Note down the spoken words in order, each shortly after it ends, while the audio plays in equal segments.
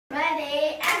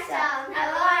Action!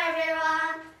 Hello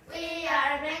everyone! We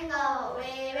are Mango.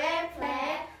 We will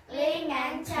play Ling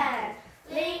and Chen.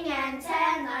 Ling and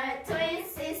Chen are twin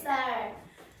sisters.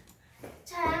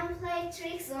 Chen played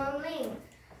tricks on Ling.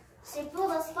 She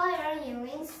put a spider in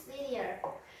Ling's ear.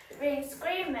 Ling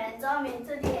screamed and jumped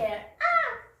into the air.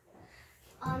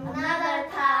 Ah! Another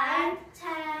time,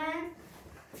 Chen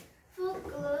put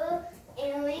glue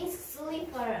in Ling's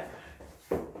slipper.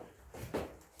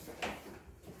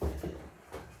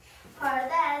 Her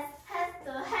dad had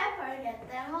to help her get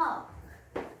them off.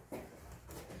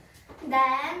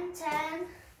 Then Chen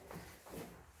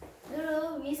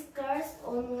drew whiskers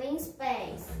on Ling's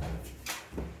face.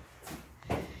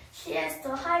 She has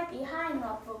to hide behind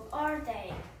a book all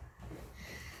day.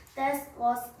 That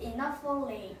was enough for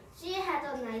Ling. She had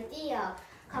an idea.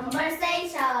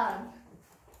 Conversation.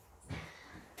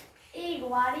 Egg,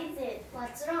 what is it?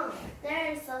 What's wrong?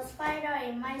 There is a spider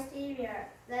in my cereal.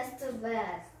 That's too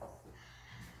bad.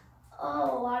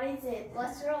 Oh, what is it?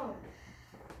 What's wrong?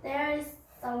 There is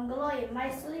some glue in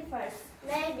my slippers.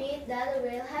 Maybe that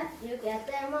will help you get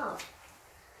them off.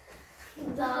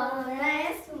 The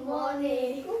next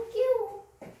morning.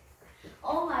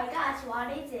 Oh my gosh,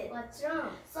 what is it? What's wrong?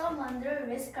 Someone drew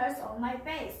whiskers on my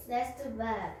face. That's too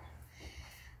bad.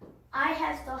 I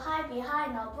have to hide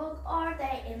behind a book all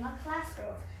day in my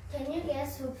classroom. Can you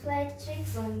guess who played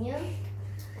tricks on you?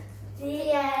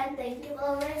 The end. Thank you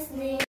for listening.